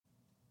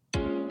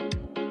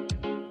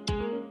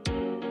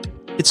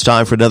It's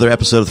time for another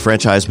episode of the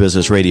Franchise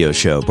Business Radio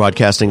Show,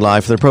 broadcasting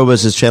live from the Pro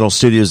Business Channel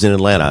studios in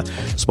Atlanta,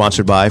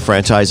 sponsored by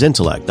Franchise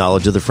Intellect,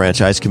 knowledge of the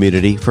franchise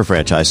community for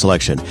franchise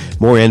selection.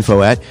 More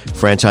info at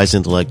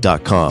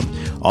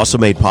franchiseintellect.com. Also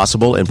made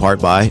possible in part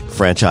by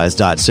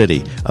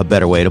franchise.city, a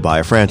better way to buy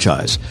a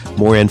franchise.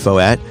 More info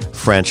at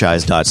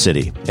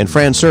franchise.city. And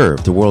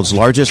FranServe, the world's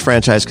largest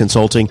franchise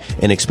consulting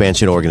and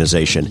expansion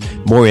organization.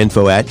 More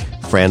info at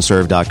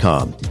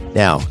franserve.com.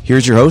 Now,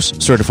 here's your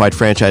host, certified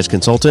franchise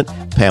consultant,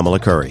 Pamela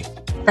Curry.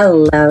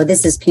 Hello,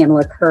 this is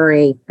Pamela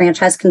Curry,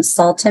 franchise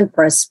consultant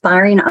for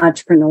aspiring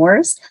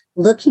entrepreneurs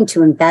looking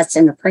to invest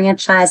in a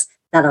franchise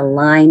that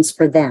aligns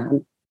for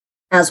them,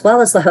 as well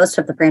as the host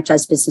of the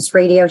Franchise Business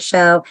Radio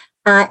Show.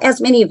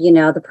 As many of you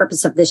know, the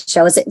purpose of this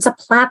show is it's a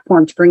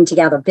platform to bring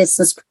together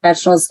business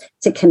professionals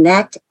to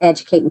connect,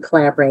 educate, and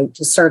collaborate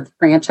to serve the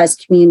franchise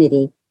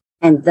community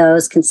and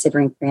those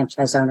considering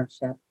franchise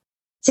ownership.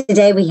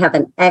 Today, we have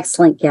an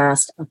excellent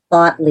guest, a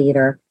thought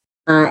leader.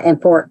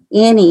 And for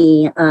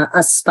any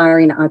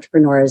aspiring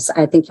entrepreneurs,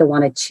 I think you'll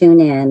want to tune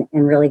in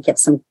and really get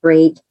some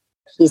great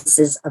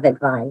pieces of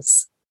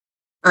advice.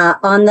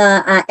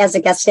 As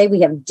a guest today,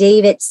 we have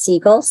David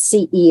Siegel,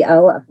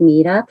 CEO of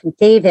Meetup.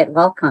 David,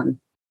 welcome.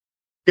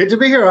 Good to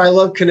be here. I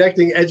love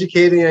connecting,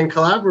 educating, and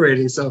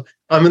collaborating. So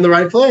I'm in the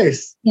right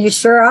place. You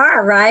sure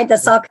are, right?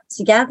 This all comes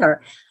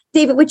together.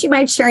 David, would you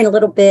mind sharing a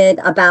little bit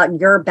about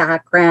your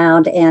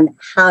background and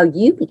how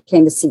you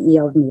became the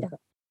CEO of Meetup?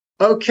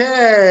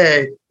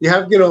 Okay. You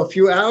have, a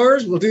few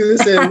hours. We'll do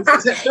this in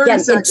 30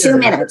 seconds. In 2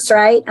 minutes,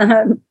 right?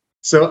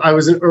 So I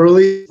was an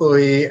early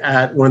employee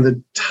at one of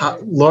the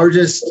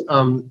largest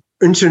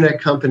internet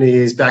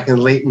companies back in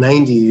the late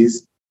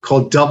 90s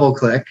called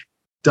DoubleClick.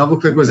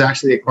 DoubleClick was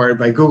actually acquired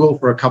by Google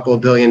for a couple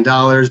of $1 billion,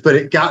 but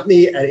it got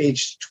me at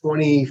age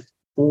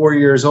 24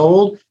 years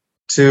old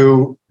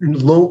to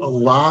learn a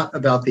lot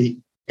about the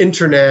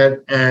internet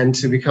and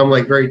to become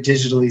very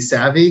digitally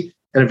savvy.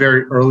 And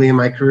very early in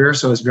my career,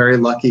 so I was very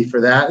lucky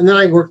for that. And then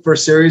I worked for a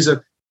series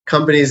of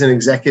companies in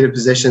executive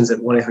positions at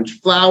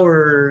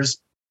 1-800-Flowers,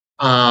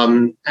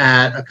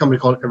 at a company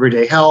called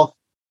Everyday Health,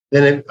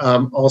 then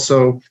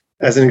also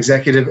as an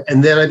executive.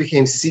 And then I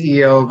became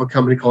CEO of a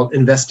company called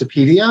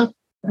Investopedia,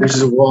 which is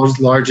the world's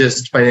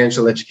largest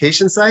financial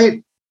education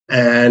site.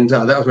 And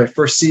that was my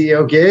first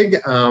CEO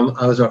gig.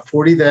 I was about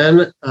 40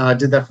 then,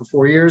 did that for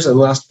 4 years. And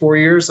the last 4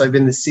 years, I've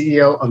been the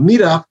CEO of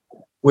Meetup,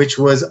 which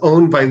was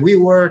owned by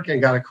WeWork and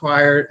got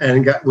acquired I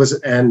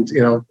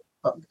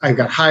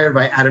got hired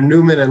by Adam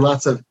Newman and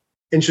lots of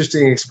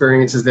interesting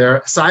experiences there.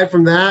 Aside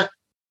from that,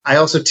 I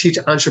also teach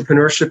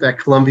entrepreneurship at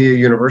Columbia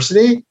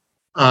University.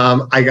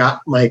 I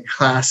got my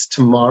class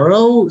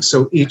tomorrow.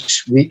 So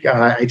each week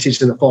I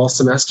teach in the fall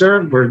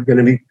semester. We're going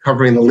to be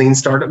covering the lean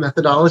startup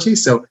methodology.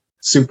 So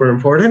super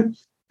important.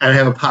 And I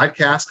have a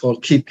podcast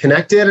called Keep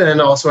Connected.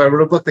 And also I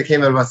wrote a book that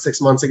came out about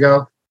 6 months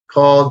ago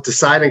called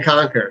Decide and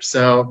Conquer.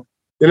 So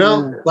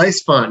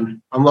life's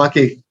fun. I'm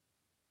lucky.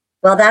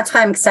 Well, that's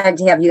why I'm excited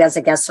to have you as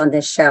a guest on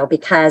this show,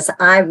 because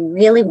I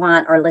really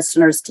want our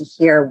listeners to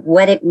hear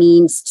what it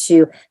means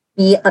to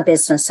be a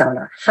business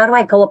owner. How do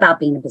I go about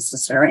being a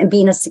business owner and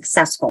being a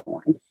successful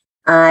one?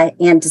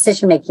 And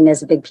decision-making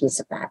is a big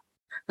piece of that.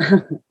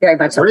 Very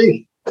much so.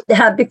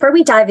 Before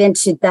we dive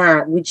into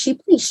that, would you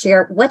please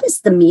share, what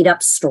is the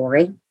Meetup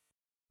story?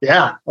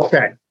 Yeah.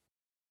 Okay.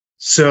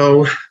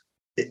 So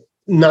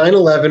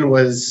 9/11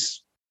 was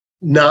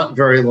not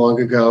very long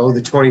ago,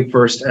 the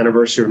 21st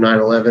anniversary of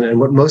 9/11.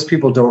 And what most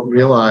people don't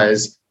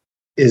realize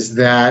is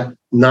that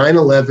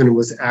 9/11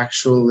 was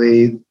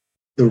actually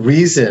the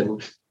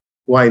reason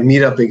why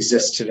Meetup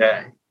exists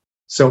today.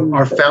 So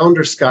our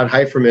founder, Scott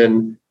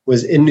Heiferman,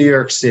 was in New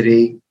York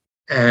City.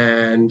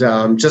 And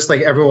just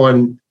like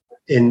everyone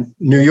in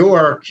New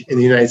York, in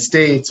the United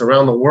States,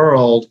 around the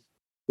world,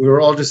 we were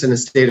all just in a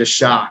state of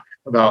shock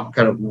about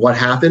kind of what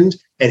happened.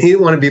 And he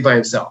didn't want to be by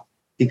himself.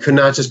 He could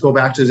not just go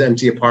back to his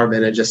empty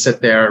apartment and just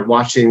sit there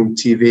watching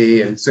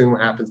TV and seeing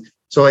what happens.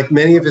 So like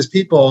many of his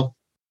people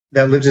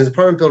that lived in his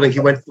apartment building, he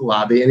went to the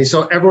lobby and he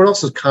saw everyone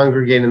else was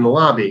congregating in the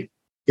lobby.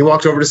 He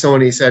walked over to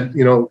someone and he said,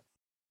 do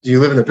you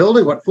live in the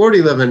building? What floor do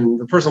you live in?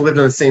 The person lived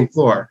on the same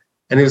floor.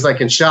 And he was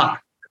in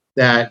shock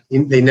that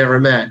they never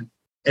met.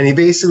 And he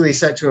basically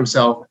said to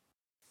himself,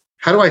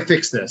 how do I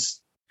fix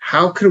this?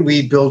 How can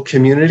we build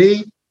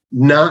community,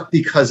 not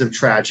because of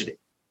tragedy?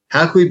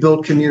 How can we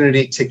build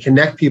community to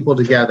connect people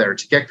together,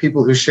 to get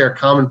people who share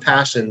common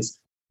passions,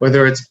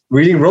 whether it's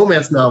reading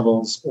romance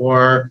novels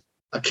or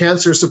a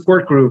cancer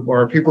support group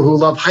or people who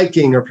love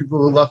hiking or people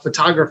who love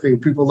photography,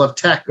 people who love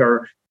tech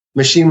or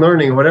machine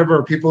learning, or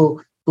whatever, people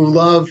who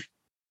love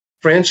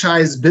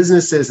franchise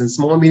businesses and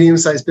small and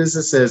medium-sized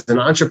businesses and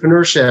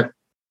entrepreneurship.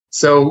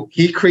 So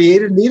he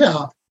created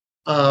Meetup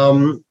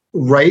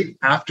right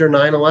after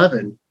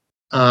 9/11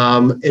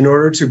 in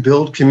order to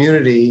build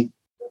community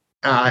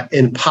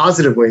in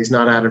positive ways,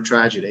 not out of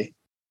tragedy.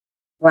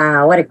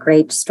 Wow, what a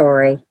great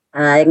story.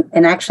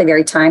 And actually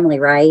very timely,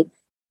 right?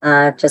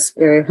 Just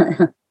very...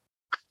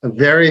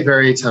 Very,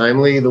 very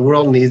timely. The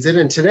world needs it.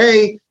 And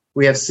today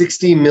we have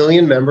 60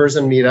 million members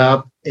in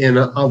Meetup. in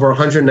over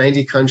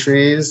 190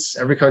 countries,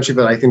 every country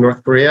but I think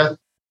North Korea.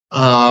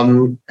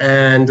 And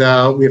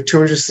we have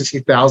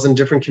 260,000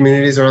 different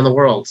communities around the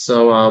world.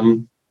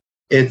 So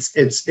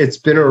it's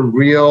been a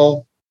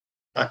real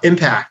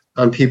impact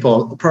on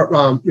people.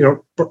 President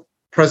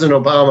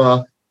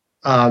Obama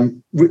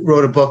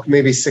wrote a book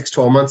maybe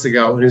 12 months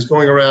ago, and he was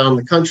going around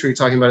the country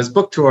talking about his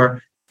book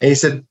tour. And he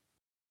said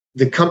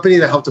the company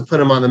that helped to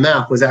put him on the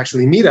map was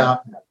actually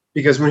Meetup,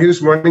 because when he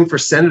was running for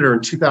senator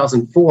in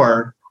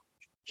 2004,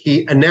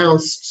 he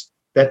announced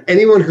that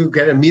anyone who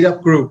get a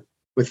Meetup group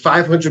with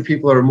 500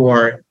 people or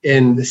more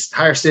in the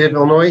entire state of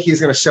Illinois,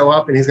 he's going to show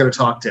up and he's going to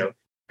talk to.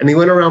 And he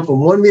went around from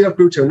one Meetup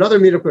group to another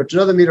Meetup group to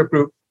another Meetup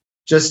group,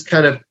 just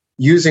kind of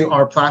using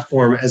our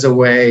platform as a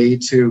way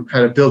to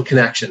kind of build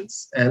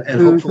connections. And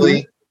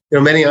hopefully,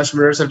 many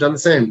entrepreneurs have done the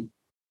same.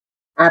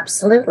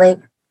 Absolutely.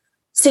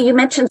 So you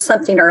mentioned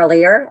something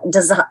earlier,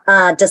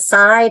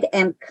 Decide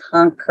and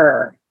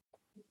Conquer.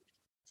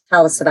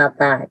 Tell us about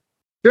that.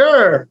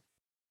 Sure.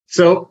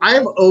 So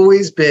I've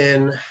always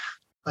been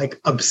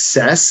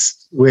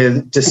obsessed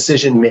with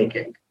decision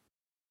making.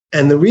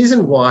 And the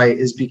reason why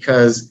is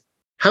because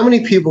how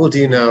many people do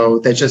you know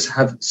that just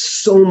have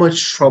so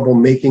much trouble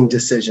making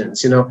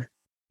decisions?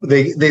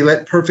 They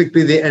let perfect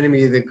be the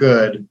enemy of the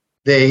good.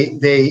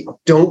 They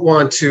don't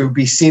want to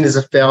be seen as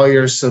a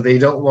failure, so they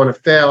don't want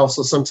to fail.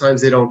 So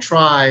sometimes they don't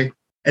try,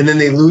 and then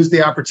they lose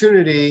the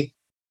opportunity.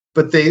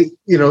 But they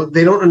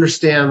don't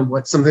understand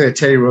what something that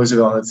Teddy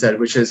Roosevelt had said,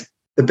 which is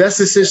the best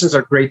decisions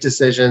are great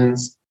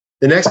decisions.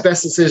 The next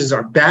best decisions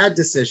are bad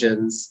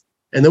decisions.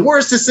 And the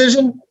worst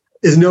decision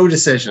is no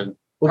decision.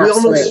 Well, we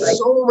all know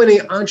so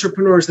many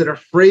entrepreneurs that are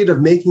afraid of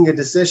making a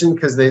decision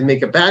because they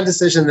make a bad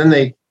decision,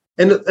 and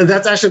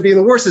that's actually being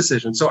the worst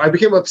decision. So I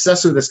became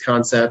obsessed with this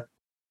concept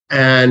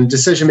and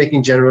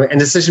decision-making generally, and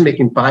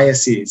decision-making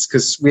biases,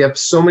 because we have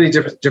so many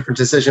different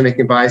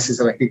decision-making biases,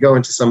 and I could go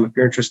into some if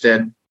you're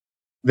interested,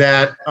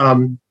 that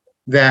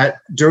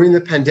during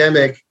the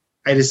pandemic,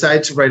 I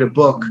decided to write a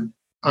book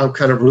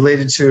kind of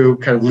related to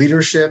kind of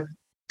leadership,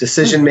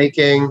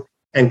 decision-making,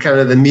 and kind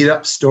of the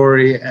Meetup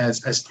story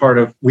as part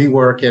of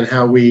WeWork and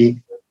how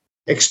we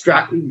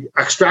extracted,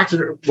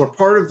 we're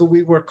part of the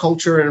WeWork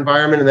culture and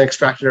environment and then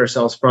extracted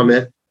ourselves from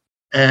it.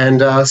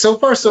 And so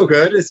far, so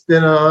good. It's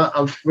been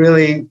a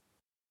really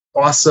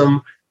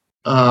awesome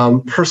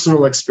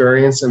personal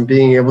experience, and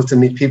being able to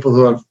meet people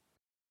who have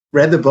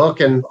read the book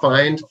and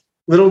find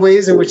little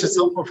ways in which it's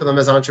helpful for them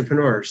as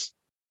entrepreneurs.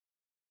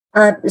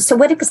 So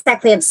what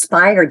exactly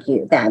inspired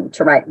you then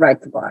to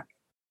write the book?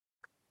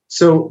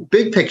 So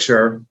big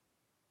picture,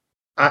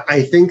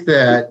 I think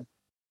that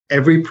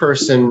every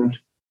person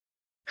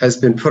has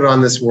been put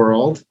on this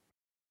world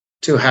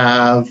to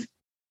have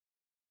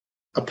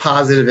a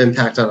positive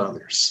impact on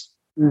others.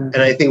 And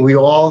I think we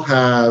all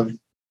have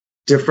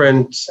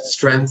different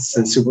strengths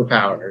and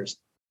superpowers.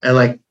 And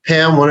like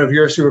Pam, one of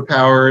your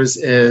superpowers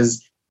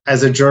is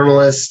as a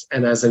journalist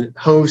and as a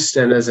host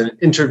and as an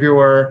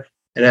interviewer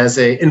and as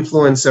an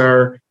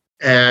influencer.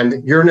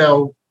 And you're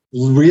now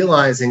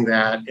realizing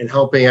that and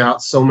helping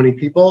out so many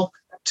people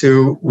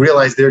to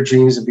realize their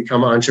dreams and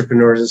become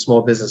entrepreneurs and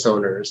small business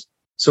owners.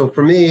 So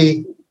for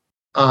me,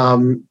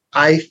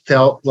 I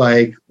felt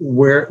like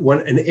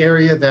an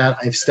area that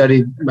I've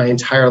studied my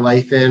entire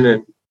life in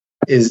and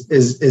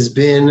is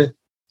been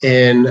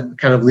in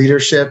kind of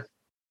leadership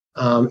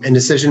and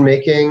decision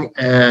making.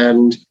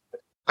 And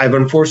I've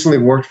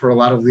unfortunately worked for a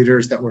lot of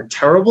leaders that were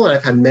terrible, and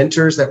I've had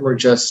mentors that were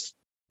just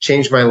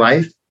changed my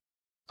life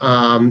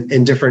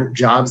in different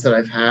jobs that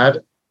I've had.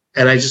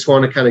 And I just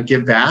want to kind of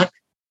give back.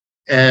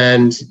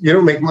 And you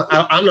don't make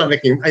I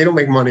don't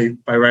make money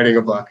by writing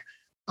a book.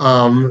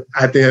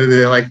 At the end of the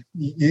day, like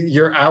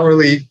your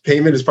hourly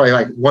payment is probably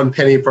like 1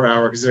 penny per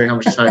hour, considering how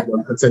much time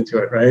one puts into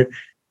it, right?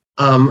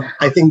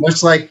 I think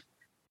much like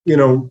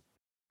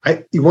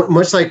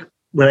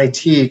when I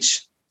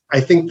teach, I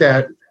think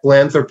that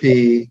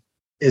philanthropy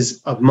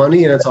is of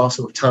money and it's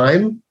also of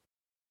time.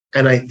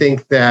 And I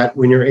think that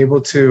when you're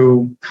able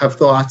to have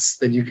thoughts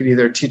that you could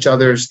either teach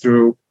others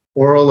through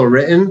oral or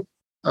written,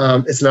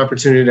 it's an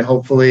opportunity to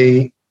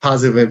hopefully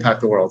positively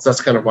impact the world. So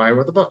that's kind of why I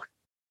wrote the book.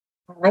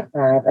 I like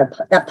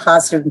that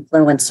positive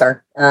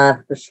influencer,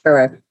 for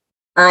sure.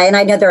 And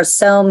I know there are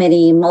so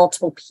many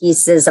multiple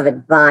pieces of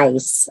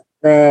advice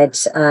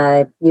that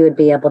you would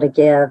be able to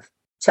give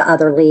to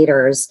other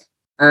leaders.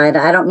 And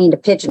I don't mean to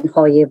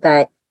pigeonhole you,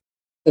 but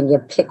can you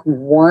pick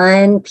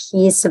one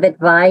piece of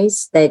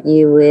advice that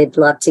you would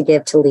love to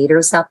give to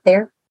leaders out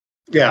there?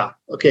 Yeah.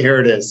 Okay, here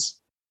it is.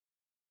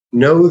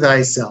 Know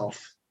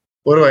thyself.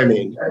 What do I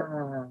mean?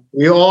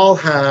 We're all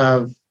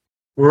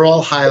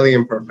highly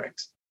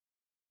imperfect.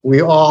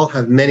 We all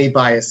have many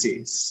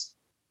biases.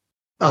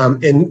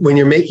 And when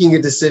you're making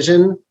a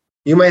decision,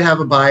 you might have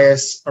a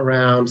bias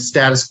around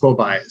status quo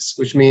bias,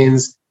 which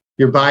means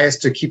you're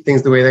biased to keep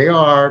things the way they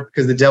are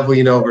because the devil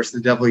you know versus the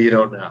devil you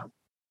don't know.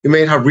 You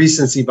may have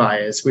recency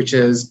bias, which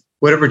is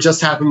whatever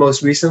just happened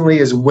most recently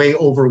is way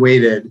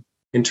overweighted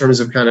in terms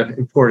of kind of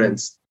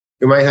importance.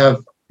 You might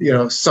have,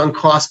 sunk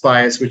cost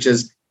bias, which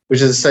is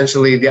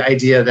essentially the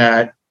idea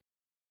that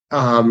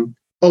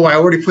oh, I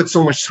already put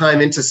so much time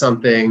into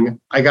something,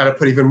 I got to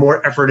put even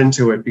more effort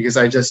into it because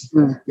I just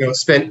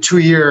spent 2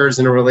 years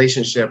in a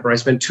relationship, or I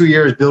spent 2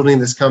 years building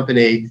this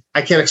company.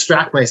 I can't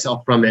extract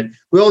myself from it.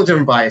 We all have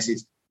different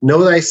biases.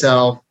 Know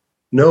thyself,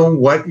 know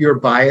what your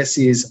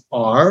biases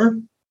are.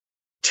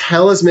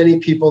 Tell as many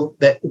people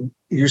that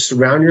you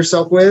surround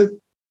yourself with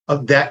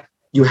that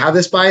you have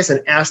this bias,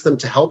 and ask them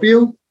to help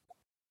you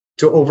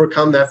to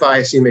overcome that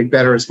bias. You make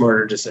better and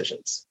smarter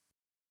decisions.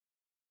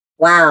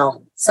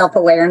 Wow.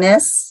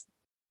 Self-awareness,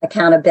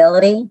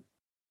 accountability,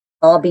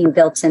 all being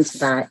built into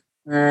that.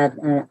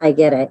 I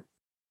get it.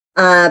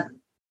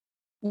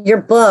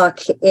 Your book,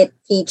 it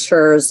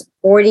features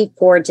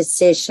 44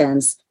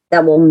 decisions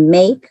that will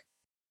make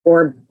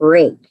or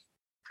break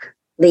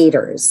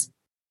leaders.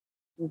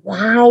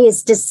 Why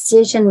is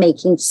decision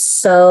making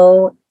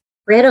so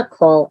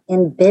critical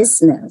in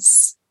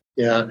business?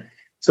 Yeah.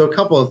 So a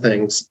couple of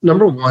things.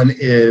 Number one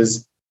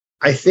is,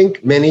 I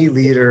think many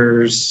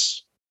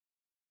leaders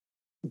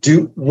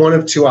do one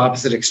of two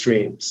opposite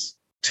extremes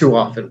too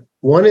often.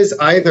 One is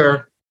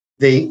either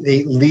they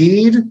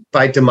lead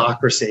by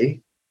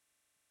democracy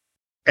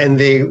and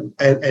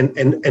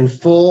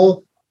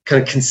full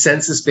kind of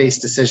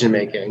consensus-based decision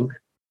making,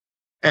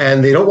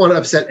 and they don't want to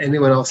upset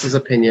anyone else's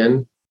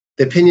opinion.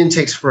 The opinion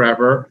takes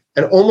forever.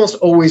 And almost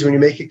always when you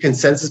make a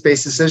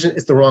consensus-based decision,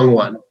 it's the wrong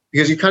one,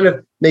 because you kind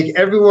of make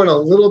everyone a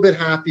little bit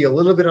happy, a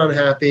little bit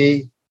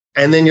unhappy.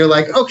 And then you're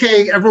like,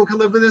 okay, everyone can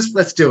live with this.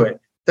 Let's do it.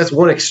 That's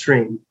one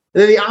extreme.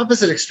 And then the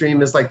opposite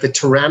extreme is like the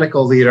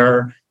tyrannical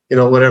leader,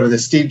 whatever, the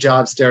Steve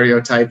Jobs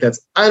stereotype. That's,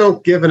 I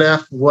don't give an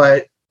F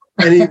what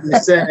any of you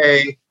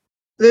say.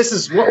 This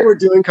is what we're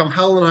doing, come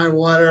hell and high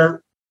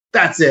water.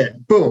 That's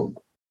it. Boom.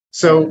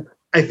 So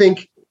I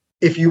think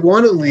if you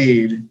want to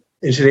lead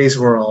in today's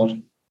world,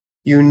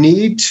 you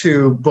need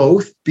to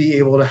both be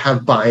able to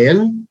have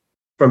buy-in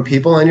from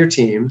people on your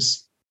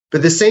teams, but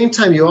at the same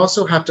time, you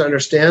also have to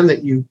understand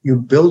that you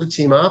build a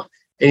team up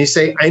and you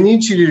say, I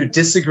need you to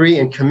disagree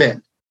and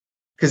commit.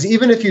 Because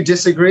even if you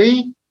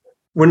disagree,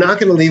 we're not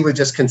going to lead with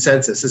just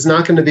consensus. It's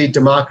not going to be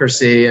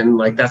democracy and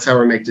like that's how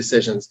we make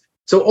decisions.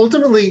 So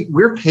ultimately,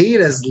 we're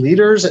paid as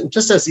leaders and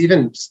just as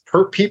even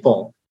per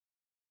people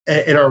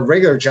in our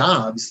regular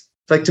jobs,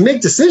 like to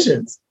make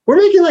decisions. We're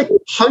making like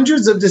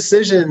hundreds of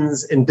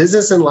decisions in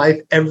business and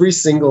life every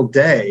single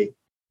day.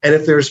 And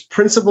if there's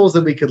principles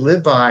that we could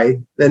live by,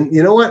 then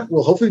you know what?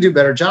 We'll hopefully do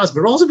better jobs,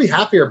 but we'll also be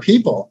happier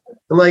people.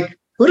 And like,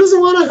 who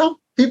doesn't want to help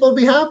people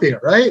be happier,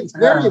 right? It's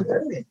very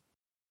important.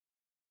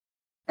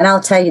 And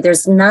I'll tell you,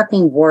 there's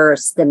nothing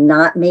worse than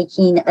not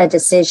making a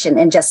decision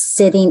and just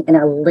sitting in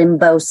a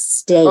limbo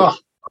state.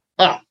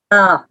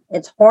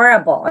 It's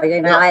horrible.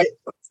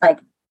 It's like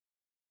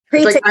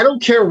I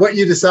don't care what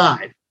you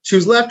decide.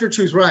 Choose left or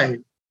choose right.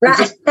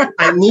 Right.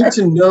 I need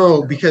to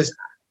know, because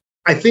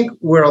I think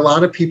where a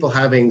lot of people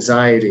have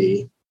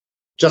anxiety,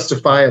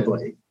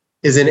 justifiably,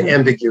 is in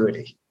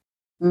ambiguity.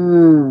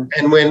 And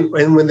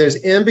when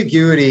there's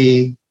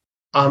ambiguity,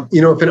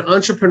 if an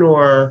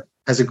entrepreneur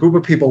has a group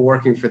of people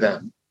working for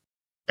them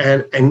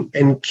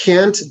and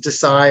can't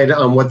decide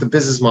on what the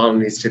business model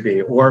needs to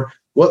be or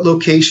what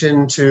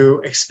location to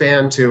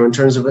expand to in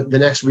terms of the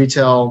next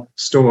retail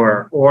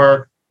store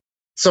or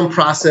some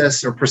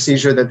process or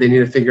procedure that they need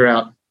to figure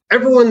out,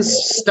 everyone's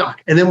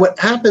stuck. And then what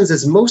happens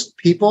is most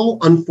people,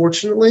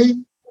 unfortunately,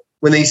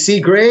 when they see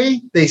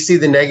gray, they see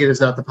the negatives,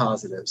 not the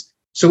positives.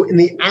 So in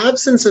the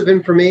absence of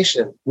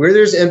information, where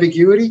there's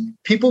ambiguity,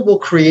 people will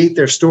create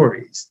their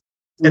stories.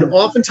 And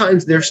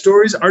oftentimes their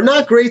stories are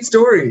not great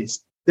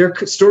stories. They're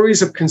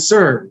stories of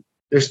concern.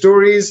 They're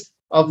stories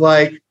of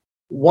like,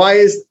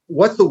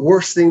 what's the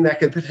worst thing that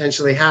could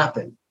potentially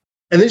happen?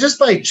 And then just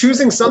by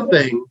choosing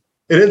something,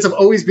 it ends up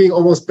always being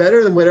almost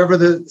better than whatever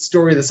the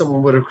story that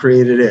someone would have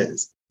created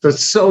is. So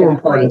it's so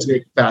important to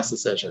make a fast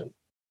decision.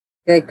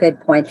 Good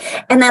point.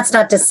 And that's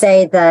not to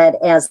say that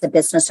as the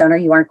business owner,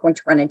 you aren't going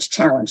to run into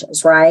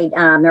challenges, right? There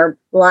are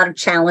a lot of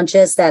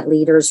challenges that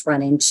leaders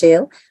run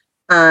into.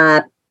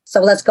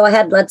 So let's go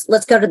ahead.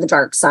 Let's go to the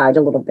dark side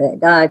a little bit,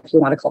 if you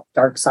want to call it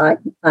dark side.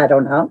 I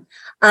don't know.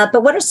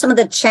 But what are some of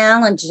the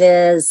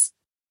challenges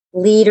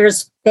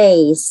leaders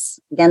face?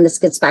 Again, this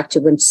gets back to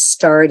when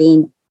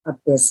starting a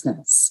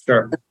business.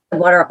 Sure.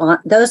 What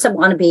are those that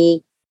want to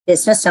be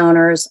business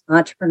owners,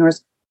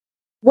 entrepreneurs?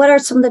 What are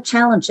some of the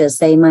challenges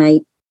they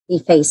might be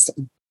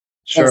facing?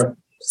 Sure.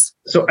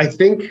 So I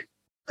think,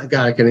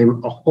 I can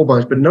name a whole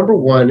bunch, but number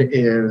one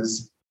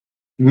is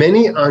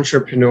many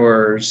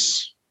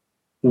entrepreneurs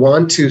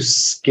want to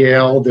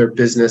scale their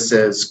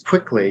businesses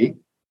quickly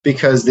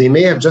because they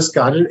may have just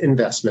got an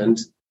investment.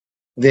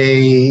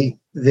 There's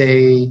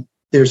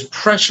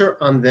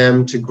pressure on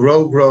them to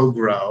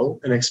grow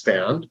and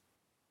expand.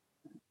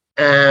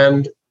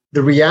 And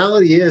the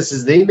reality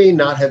is they may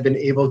not have been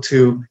able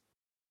to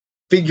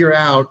figure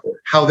out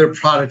how their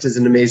product is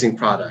an amazing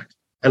product.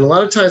 And a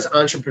lot of times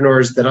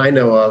entrepreneurs that I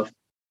know of,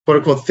 quote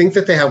unquote, think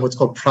that they have what's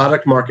called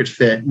product market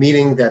fit,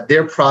 meaning that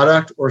their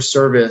product or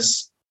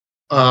service,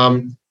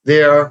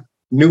 their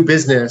new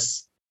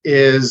business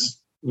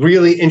is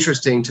really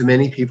interesting to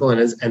many people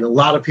and a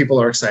lot of people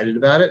are excited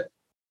about it.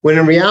 When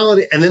in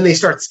reality, and then they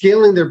start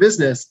scaling their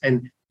business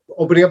and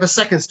opening up a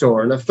second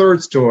store and a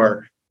third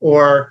store,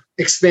 or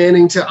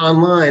expanding to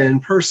online, in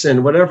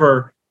person,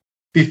 whatever,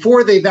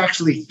 before they've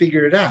actually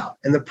figured it out.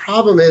 And the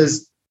problem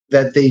is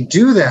that they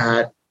do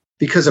that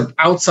because of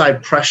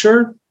outside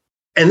pressure,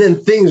 and then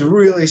things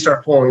really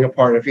start falling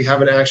apart if you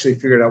haven't actually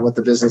figured out what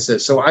the business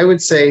is. So I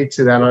would say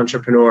to that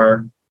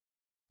entrepreneur,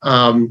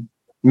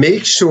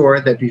 make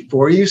sure that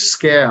before you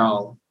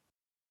scale,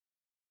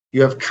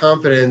 you have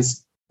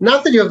confidence,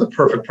 not that you have the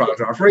perfect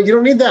product offering, you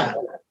don't need that,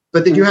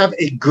 but that you have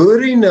a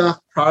good enough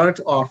product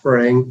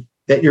offering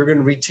that you're going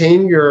to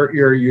retain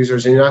your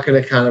users, and you're not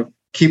going to kind of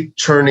keep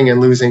churning and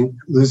losing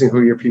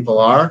who your people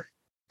are.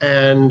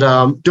 And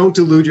don't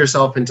delude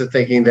yourself into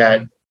thinking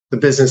that the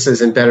business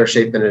is in better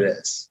shape than it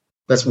is.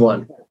 That's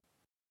one.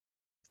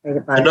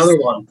 Another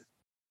one.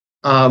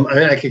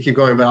 I could keep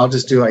going, but I'll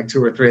just do like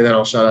 2 or 3 and then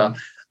I'll shut up.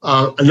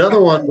 Another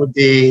one would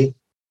be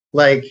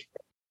like,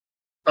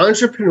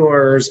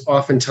 entrepreneurs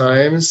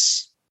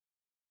oftentimes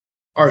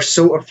are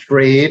so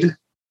afraid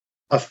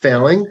of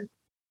failing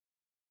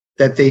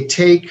that they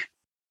take,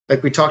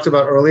 like we talked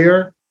about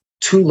earlier,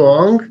 too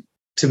long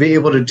to be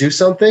able to do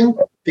something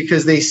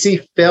because they see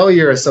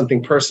failure as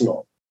something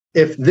personal.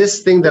 If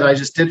this thing that I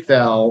just did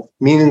fail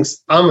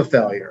means I'm a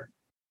failure,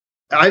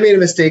 I made a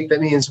mistake, that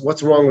means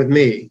what's wrong with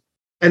me?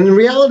 And in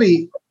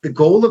reality, the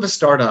goal of a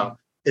startup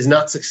is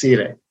not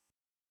succeeding.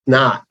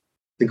 Not.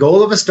 The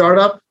goal of a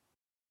startup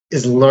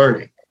is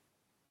learning.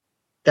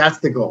 That's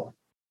the goal.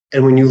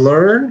 And when you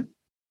learn,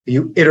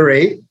 you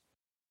iterate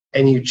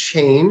and you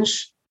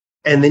change,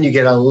 and then you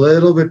get a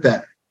little bit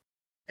better.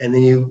 And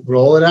then you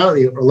roll it out,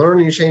 you learn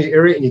and you change,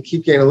 iterate, and you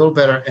keep getting a little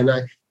better. And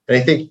I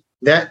think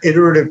that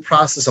iterative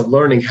process of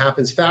learning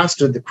happens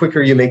faster the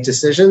quicker you make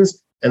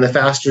decisions and the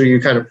faster you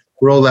kind of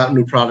roll out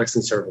new products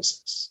and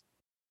services.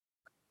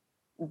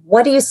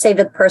 What do you say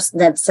to the person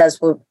that says,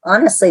 well,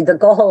 honestly, the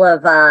goal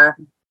of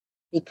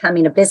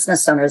becoming a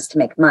business owner is to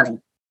make money?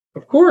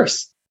 Of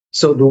course.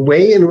 So the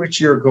way in which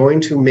you're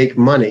going to make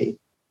money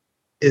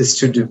is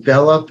to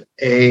develop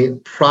a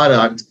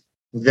product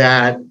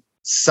that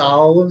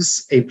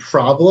solves a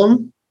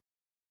problem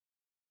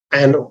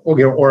and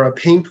or a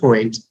pain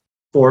point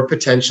for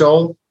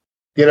potential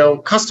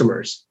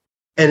customers.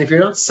 And if you're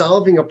not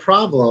solving a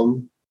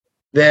problem,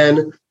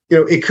 then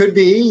it could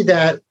be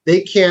that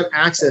they can't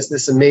access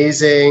this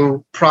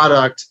amazing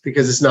product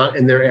because it's not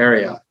in their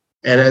area.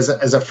 And as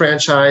a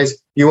franchise,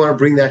 you want to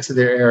bring that to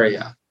their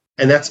area.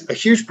 And that's a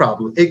huge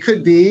problem. It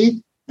could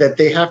be that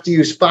they have to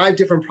use 5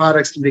 different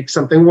products to make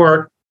something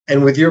work.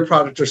 And with your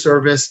product or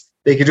service,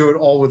 they could do it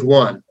all with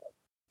one.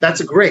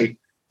 That's great,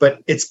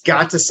 but it's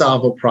got to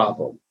solve a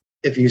problem.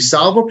 If you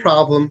solve a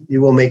problem,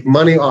 you will make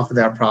money off of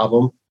that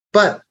problem.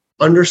 But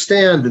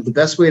understand that the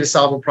best way to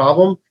solve a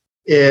problem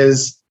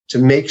is to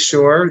make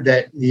sure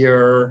that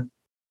you're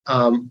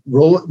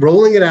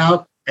rolling it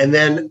out. And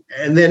then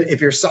if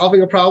you're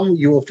solving a problem,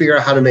 you will figure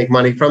out how to make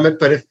money from it.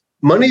 But if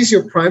money is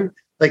your prime,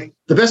 like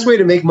the best way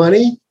to make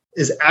money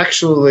is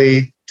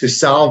actually to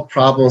solve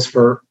problems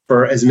for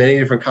as many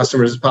different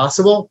customers as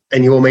possible,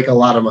 and you will make a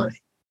lot of money.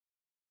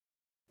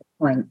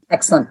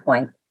 Excellent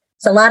point.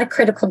 So a lot of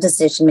critical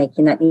decision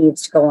making that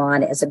needs to go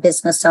on as a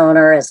business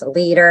owner, as a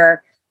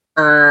leader.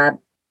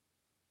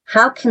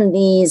 How can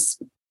these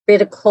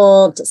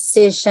critical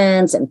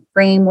decisions and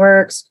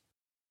frameworks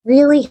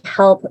really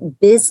help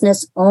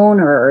business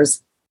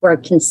owners who are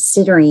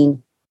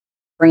considering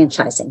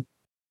franchising?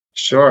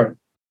 Sure.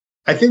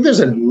 I think there's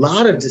a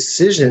lot of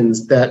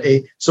decisions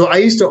so I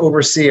used to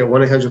oversee at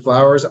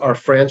 1-800-Flowers our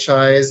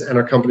franchise and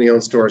our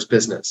company-owned stores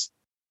business.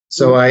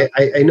 So I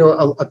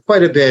know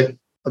quite a bit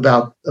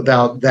about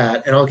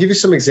that. And I'll give you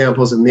some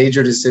examples of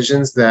major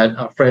decisions that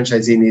a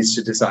franchisee needs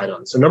to decide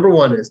on. So number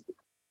one is,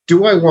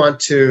 do I want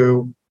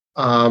to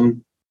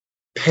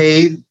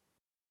pay,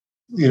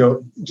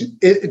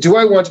 do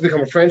I want to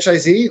become a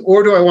franchisee,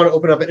 or do I want to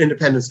open up an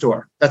independent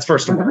store? That's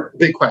first of all,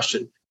 big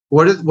question.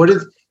 What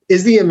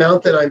is the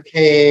amount that I'm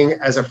paying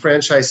as a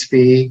franchise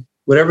fee,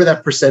 whatever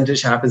that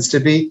percentage happens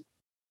to be,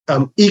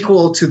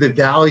 equal to the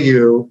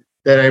value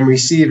that I'm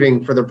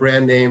receiving for the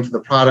brand name, for the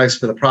products,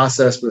 for the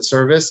process, for the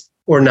service,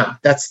 or not?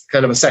 That's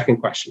kind of a second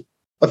question.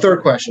 A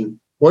third question,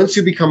 once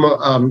you become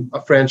a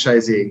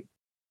franchisee,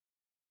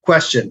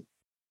 question,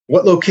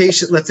 what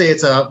location, let's say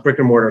it's a brick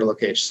and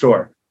mortar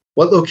store.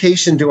 What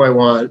location do I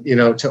want,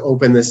 to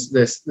open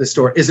this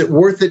store? Is it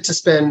worth it to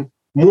spend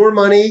more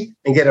money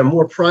and get a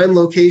more prime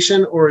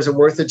location, or is it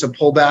worth it to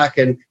pull back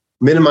and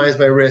minimize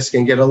my risk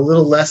and get a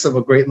little less of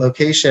a great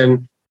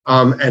location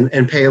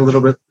and pay a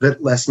little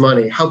bit less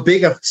money? How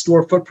big a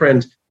store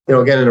footprint,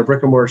 again, in a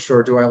brick and mortar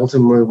store, do I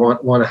ultimately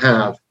want to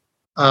have?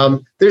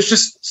 There's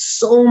just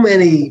so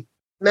many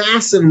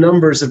massive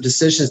numbers of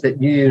decisions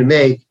that you need to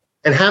make,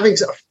 and having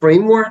a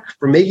framework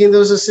for making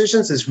those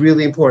decisions is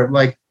really important.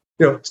 Like,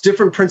 it's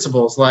different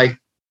principles, like,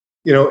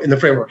 in the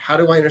framework, how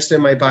do I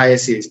understand my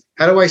biases?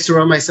 How do I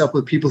surround myself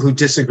with people who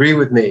disagree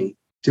with me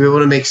to be able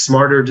to make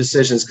smarter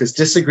decisions? Because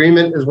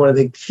disagreement is one of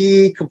the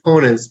key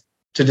components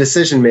to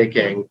decision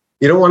making.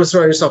 You don't want to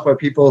surround yourself by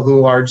people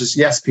who are just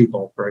yes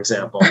people, for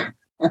example.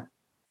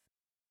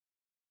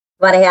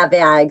 Want to have,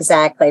 yeah,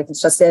 exactly. If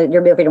it's just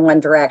you're moving in one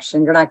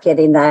direction, you're not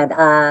getting that,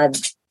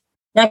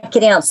 not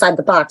getting outside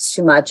the box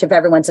too much. If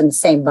everyone's in the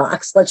same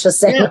box, let's just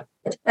say. Yeah.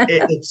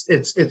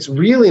 It's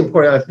really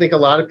important. I think a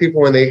lot of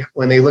people when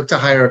they look to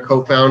hire a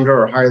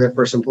co-founder or hire their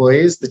first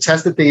employees, the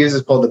test that they use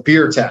is called the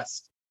beer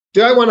test.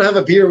 Do I want to have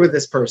a beer with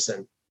this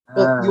person?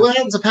 Well, what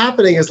ends up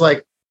happening is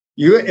like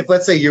if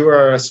let's say you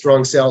are a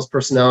strong sales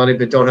personality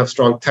but don't have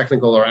strong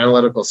technical or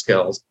analytical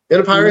skills, then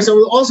if hiring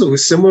someone also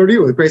who's similar to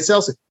you with great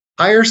sales,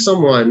 hire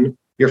someone.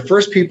 Your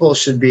first people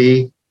should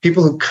be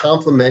people who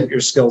complement your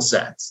skill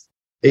sets.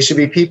 They should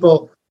be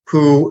people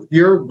who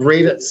you're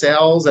great at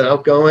sales and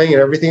outgoing and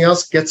everything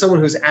else. Get someone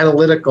who's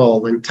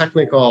analytical and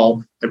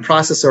technical and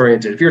process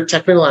oriented. If you're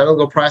technical,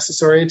 analytical,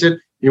 process oriented,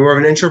 you're more of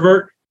an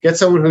introvert, get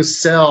someone who's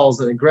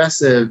sales and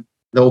aggressive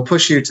that will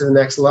push you to the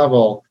next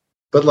level.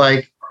 But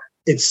like,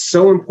 it's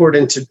so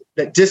important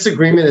that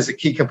disagreement is a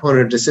key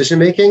component of decision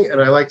making.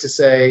 And I like to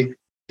say,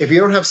 if you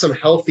don't have some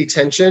healthy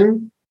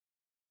tension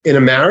in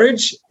a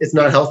marriage, it's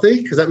not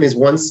healthy, because that means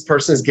one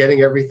person is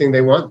getting everything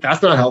they want.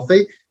 That's not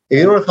healthy. If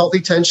you don't have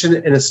healthy tension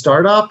in a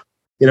startup,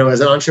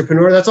 as an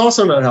entrepreneur, that's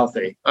also not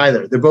healthy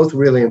either. They're both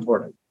really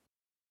important.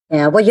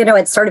 Yeah, well,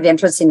 it's sort of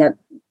interesting that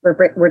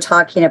we're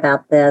talking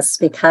about this,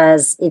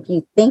 because if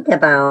you think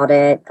about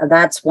it,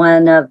 that's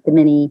one of the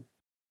many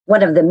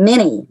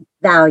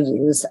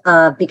values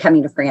of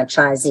becoming a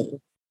franchisee,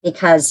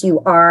 because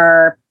you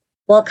are,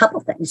 a couple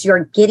of things.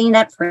 You're getting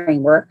that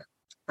framework.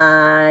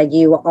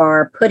 You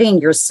are putting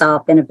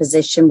yourself in a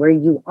position where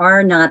you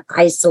are not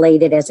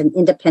isolated as an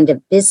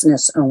independent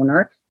business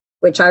owner,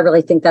 which I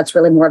really think that's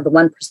really more of the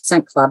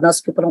 1% club.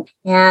 Most people don't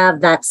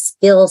have that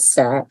skill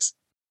set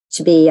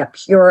to be a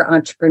pure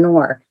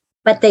entrepreneur,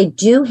 but they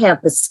do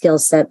have the skill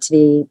set to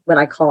be what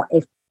I call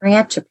a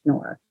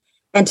frantrepreneur,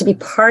 and to be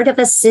part of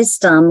a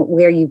system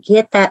where you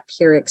get that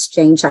peer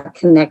exchange, that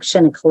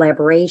connection and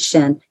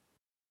collaboration.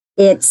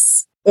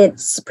 It's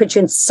put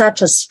you in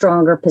such a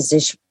stronger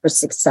position for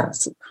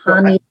success.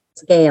 Economy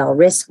scale,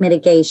 risk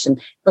mitigation,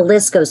 the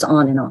list goes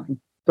on and on.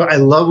 So I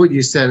love what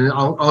you said, and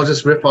I'll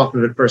just rip off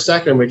of it for a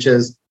second, which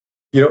is,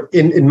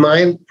 in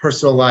my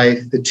personal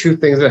life, the two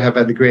things that have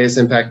had the greatest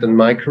impact on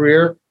my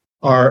career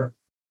are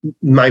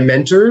my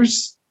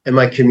mentors and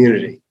my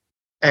community.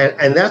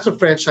 And that's what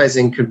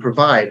franchising could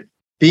provide.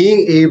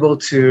 Being able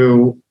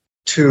to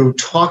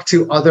talk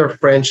to other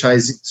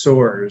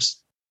franchisors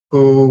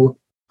who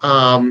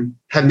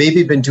have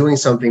maybe been doing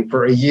something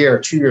for a year,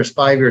 2 years,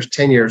 5 years,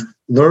 10 years,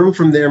 learn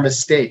from their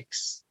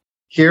mistakes.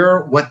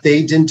 Hear what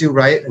they didn't do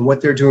right and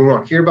what they're doing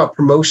wrong. Hear about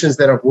promotions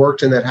that have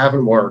worked and that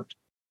haven't worked.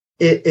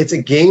 It's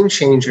a game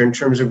changer in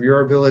terms of your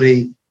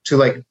ability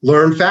to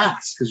learn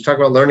fast, because we talk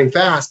about learning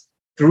fast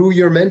through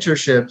your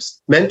mentors,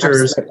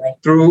 Absolutely.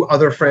 Through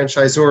other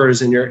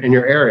franchisors in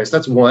your areas.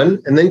 That's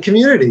one. And then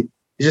community.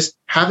 Just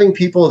having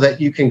people that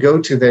you can go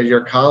to, that are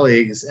your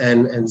colleagues,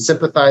 and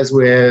sympathize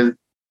with,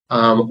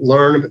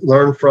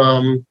 learn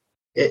from.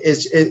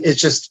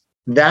 It's just,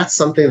 that's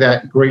something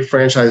that great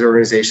franchise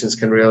organizations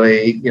can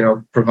really,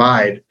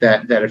 provide,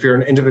 that if you're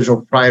an individual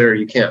proprietor,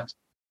 you can't.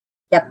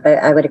 Yep,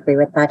 I would agree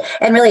with that.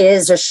 And really, it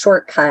is a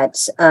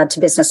shortcut to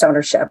business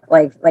ownership.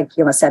 Like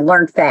you said,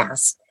 learn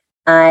fast.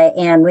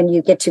 And when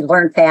you get to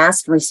learn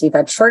fast and receive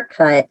that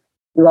shortcut,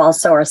 you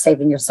also are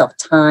saving yourself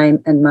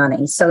time and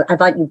money. So I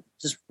thought you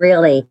just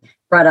really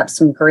brought up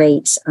some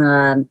great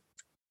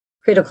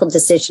critical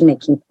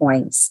decision-making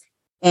points.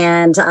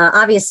 And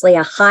obviously,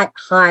 a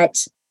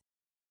hot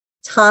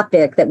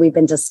topic that we've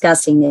been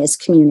discussing is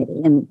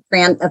community, and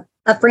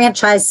a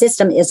franchise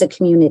system is a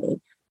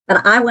community.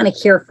 But I want to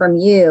hear from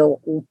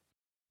you,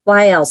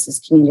 why else is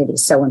community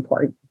so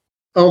important?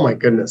 Oh my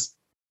goodness.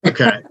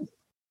 Okay.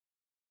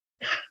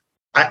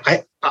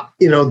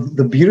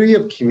 The beauty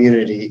of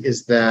community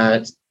is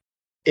that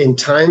in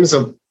times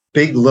of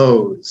big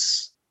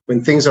lows,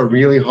 when things are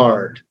really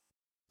hard,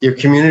 your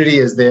community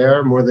is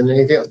there more than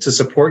anything else to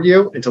support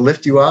you and to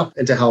lift you up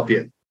and to help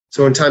you.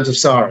 So in times of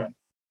sorrow.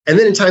 And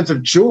then in times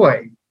of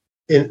joy,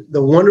 in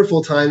the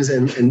wonderful times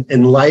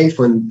in life,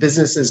 when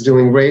business is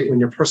doing great, when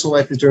your personal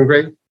life is doing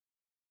great,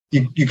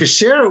 you can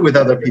share it with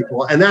other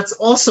people. And that's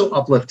also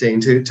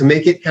uplifting to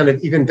make it kind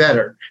of even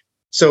better.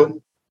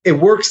 So it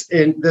works.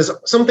 There's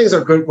some things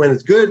are good when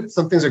it's good.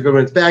 Some things are good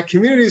when it's bad.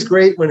 Community is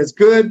great when it's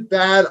good,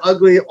 bad,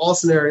 ugly, all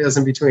scenarios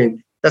in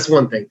between. That's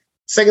one thing.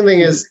 Second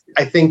thing is,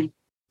 I think,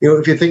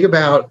 if you think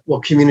about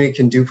what community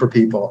can do for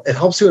people, it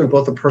helps you in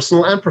both a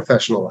personal and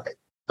professional life.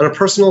 On a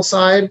personal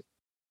side,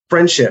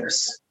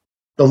 friendships,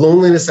 the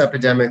loneliness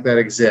epidemic that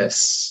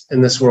exists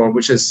in this world,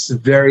 which is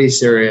very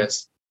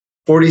serious.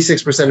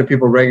 46% of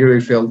people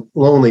regularly feel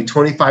lonely.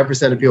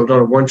 25% of people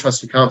don't have one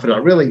trusted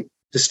confidant. Really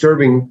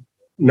disturbing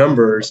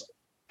numbers.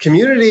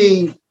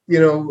 Community,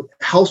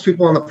 helps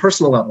people on the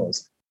personal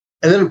levels.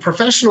 And then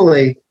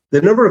professionally,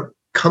 the number of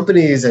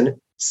companies and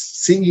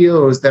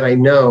CEOs that I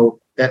know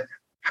that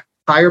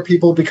hire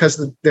people because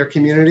of their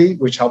community,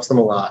 which helps them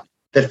a lot,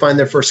 that find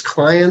their first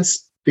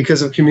clients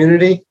because of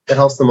community, that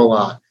helps them a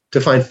lot, to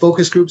find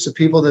focus groups of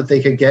people that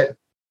they could get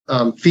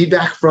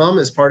feedback from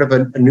as part of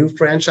a new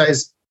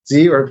franchise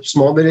Z or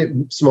small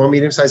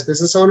medium-sized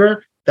business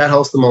owner, that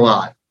helps them a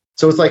lot.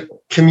 So it's like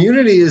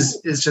community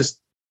is just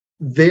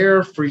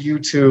there for you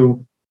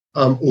to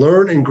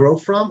learn and grow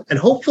from, and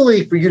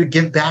hopefully for you to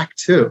give back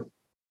too.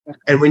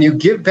 And when you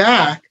give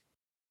back,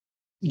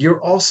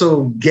 you're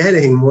also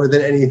getting more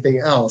than anything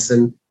else.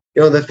 And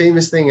the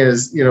famous thing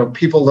is,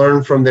 people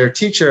learn from their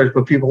teachers,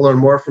 but people learn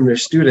more from their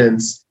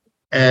students.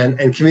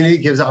 And community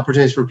gives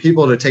opportunities for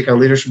people to take on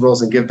leadership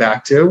roles and give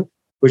back too,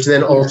 which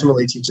then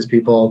ultimately teaches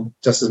people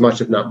just as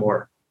much, if not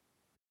more.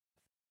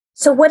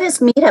 So what is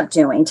Meetup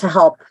doing to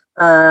help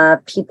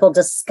people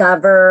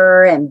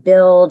discover and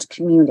build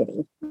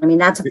community? I mean,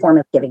 that's a form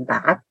of giving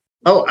back.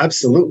 Oh,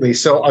 absolutely.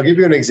 So I'll give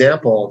you an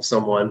example of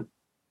someone.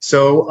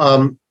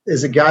 So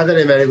there's a guy that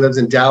I met. He lives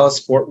in Dallas,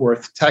 Fort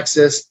Worth,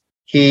 Texas.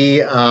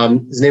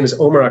 His name is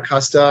Omar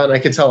Acosta, and I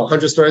could tell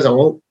 100 stories.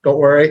 Don't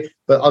worry,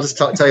 but I'll just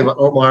tell you about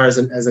Omar as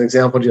an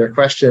example to your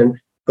question.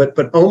 But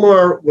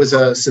Omar was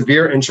a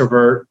severe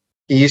introvert.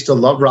 He used to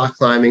love rock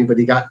climbing, but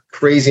he got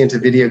crazy into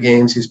video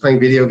games. He was playing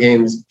video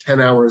games 10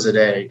 hours a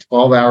day,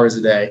 12 hours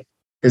a day.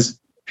 His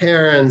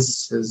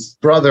parents, his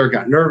brother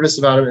got nervous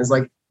about him.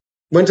 And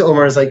went to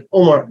Omar. It's like,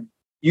 Omar,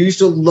 you used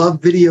to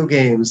love video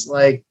games.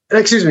 You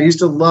used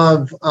to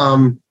love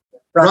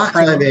rock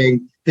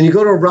climbing. Can you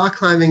go to a rock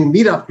climbing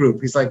meetup group?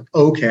 He's like,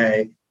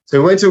 okay. So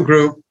he went to a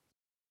group,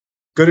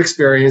 good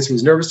experience. He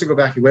was nervous to go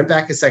back. He went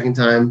back a second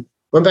time,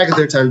 went back a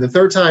third time. The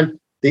third time,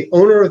 the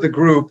owner of the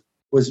group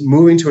was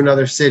moving to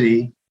another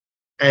city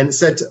and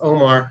said to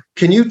Omar,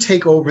 can you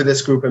take over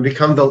this group and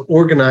become the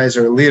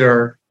organizer and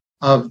leader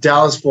of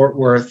Dallas Fort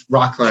Worth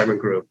rock climbing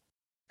group?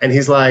 And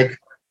he's like,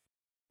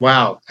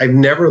 wow, I've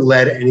never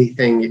led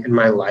anything in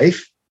my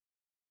life.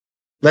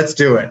 Let's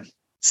do it.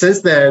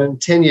 Since then,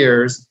 10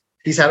 years,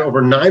 he's had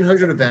over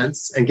 900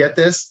 events, and get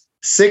this,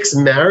 6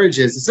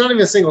 marriages. It's not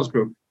even a singles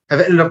group, have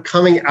ended up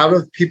coming out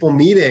of people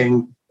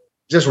meeting,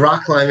 just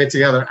rock climbing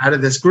together out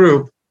of this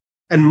group.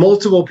 And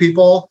multiple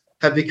people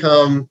have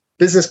become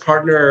business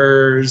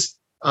partners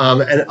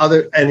and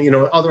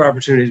other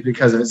opportunities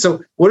because of it.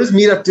 So what does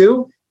Meetup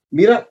do?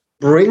 Meetup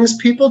brings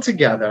people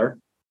together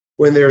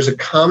when there's a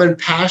common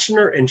passion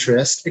or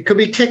interest. It could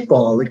be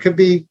kickball, it could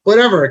be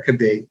whatever it could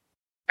be.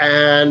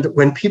 And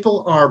when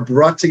people are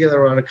brought together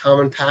around a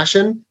common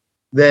passion,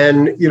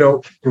 then,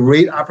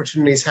 great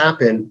opportunities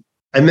happen.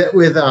 I met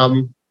with,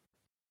 a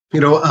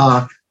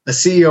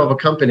CEO of a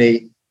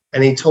company,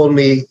 and he told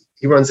me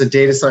he runs a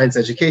data science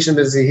education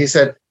business. He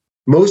said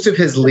most of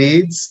his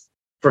leads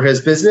for his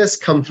business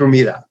come through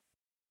Meetup,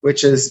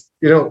 which is,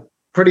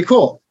 pretty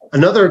cool.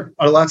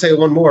 I'll tell you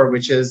one more,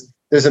 which is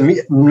there's a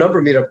number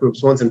of Meetup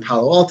groups. One's in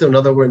Palo Alto,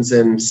 another one's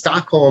in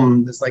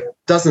Stockholm. There's like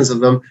dozens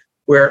of them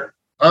where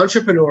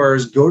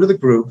entrepreneurs go to the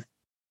group,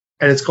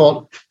 and it's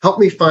called Help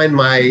Me Find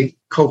My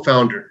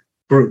Co-Founder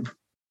group.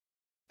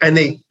 And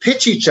they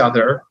pitch each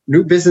other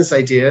new business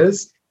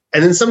ideas.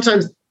 And then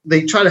sometimes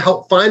they try to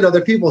help find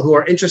other people who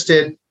are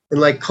interested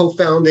in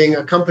co-founding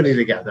a company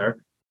together.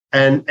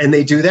 And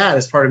they do that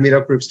as part of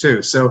Meetup groups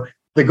too. So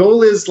the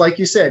goal is, like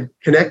you said,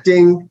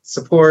 connecting,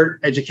 support,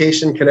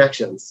 education,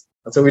 connections.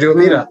 That's what we do at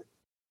Meetup.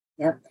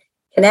 Yep.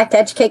 Connect,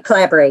 educate,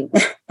 collaborate.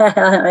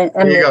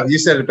 There you go. You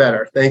said it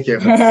better. Thank you.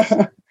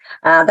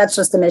 That's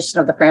just the mission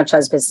of the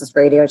Franchise Business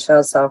Radio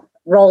Show. So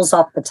rolls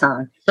off the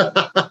tongue.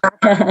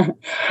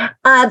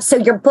 So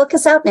your book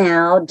is out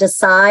now,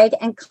 Decide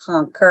and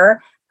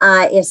Conquer.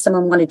 If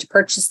someone wanted to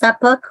purchase that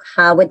book,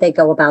 how would they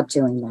go about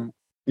doing that?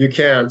 You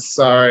can't.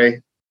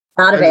 Sorry.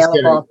 Not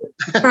available.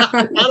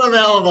 Not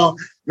available.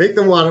 Make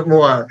them want it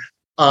more.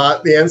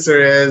 The answer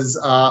is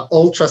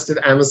old trusted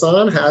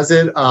Amazon has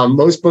it.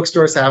 Most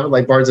bookstores have it,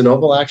 like Barnes &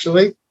 Noble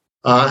actually.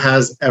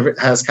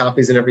 Has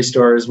copies in every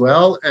store as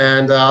well.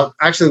 And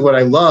actually what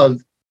I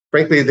love,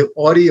 frankly, the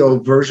audio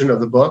version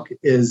of the book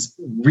is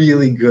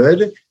really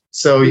good.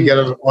 So you get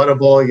it on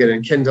Audible, you get it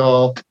in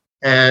Kindle.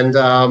 And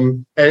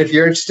if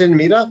you're interested in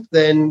Meetup,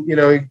 then,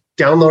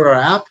 download our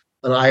app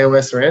on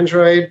iOS or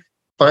Android,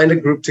 find a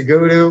group to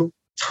go to.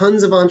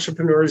 Tons of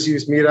entrepreneurs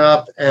use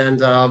Meetup,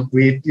 and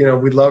we'd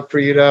love for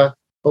you to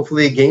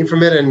hopefully gain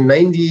from it. And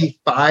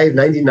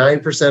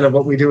 99% of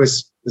what we do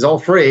is all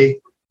free.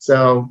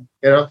 So,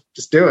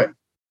 just do it.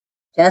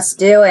 Just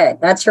do it.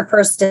 That's your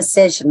first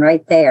decision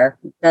right there.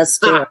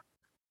 Just do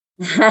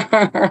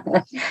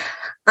it.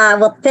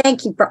 Well,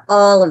 thank you for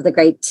all of the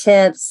great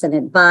tips and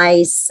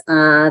advice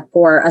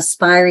for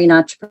aspiring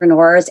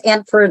entrepreneurs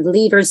and for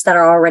leaders that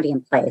are already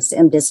in place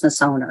and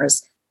business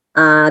owners.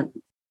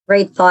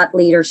 Great thought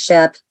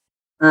leadership.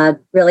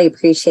 Really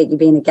appreciate you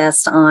being a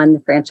guest on the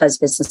Franchise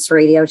Business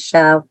Radio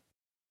Show.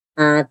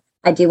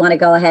 I do want to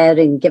go ahead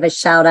and give a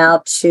shout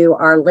out to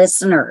our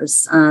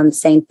listeners,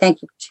 saying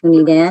thank you for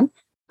tuning in.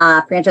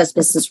 Franchise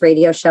Business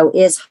Radio Show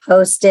is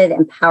hosted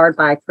and powered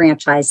by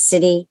Franchise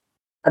City,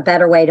 a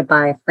better way to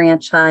buy a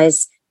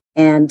franchise.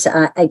 And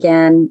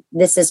again,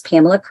 this is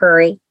Pamela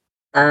Curry,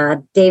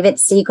 David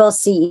Siegel,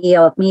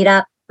 CEO of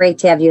Meetup. Great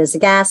to have you as a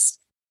guest.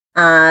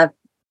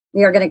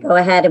 We are going to go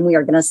ahead and we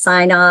are going to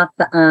sign off.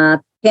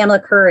 Pamela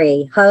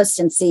Curry, host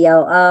and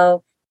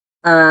COO.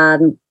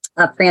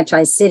 of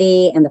Franchise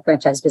City and the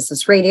Franchise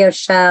Business Radio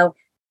Show.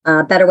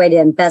 Better way to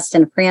invest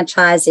in a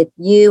franchise. If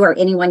you or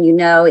anyone you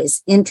know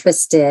is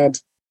interested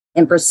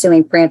in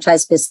pursuing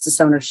franchise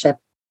business ownership,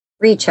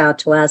 reach out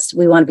to us.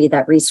 We want to be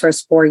that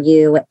resource for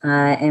you,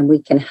 and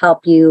we can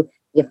help you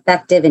be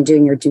effective in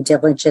doing your due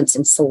diligence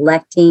in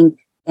selecting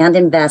and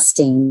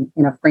investing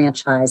in a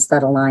franchise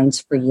that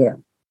aligns for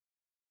you.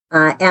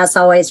 As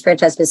always,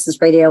 Franchise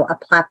Business Radio, a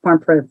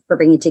platform for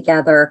bringing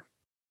together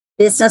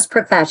business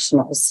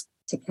professionals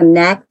to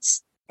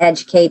connect,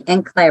 educate,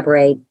 and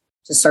collaborate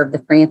to serve the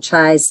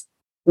franchise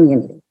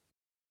community.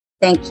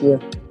 Thank you.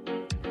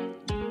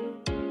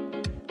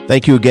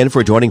 Thank you again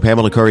for joining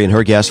Pamela Curry and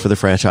her guests for the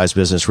Franchise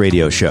Business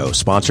Radio Show,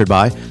 sponsored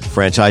by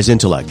Franchise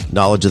Intellect,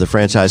 knowledge of the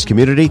franchise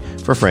community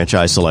for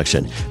franchise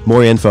selection.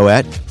 More info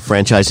at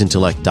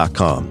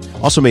franchiseintellect.com.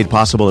 Also made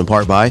possible in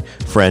part by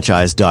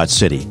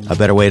franchise.city, a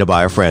better way to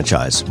buy a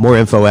franchise. More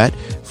info at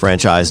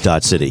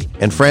franchise.city.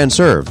 And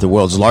FranServe, the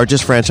world's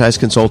largest franchise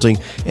consulting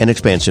and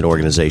expansion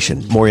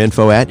organization. More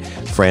info at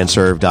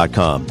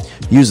franserve.com.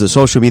 Use the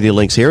social media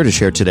links here to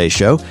share today's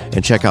show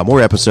and check out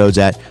more episodes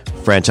at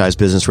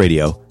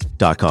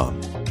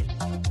franchisebusinessradio.com.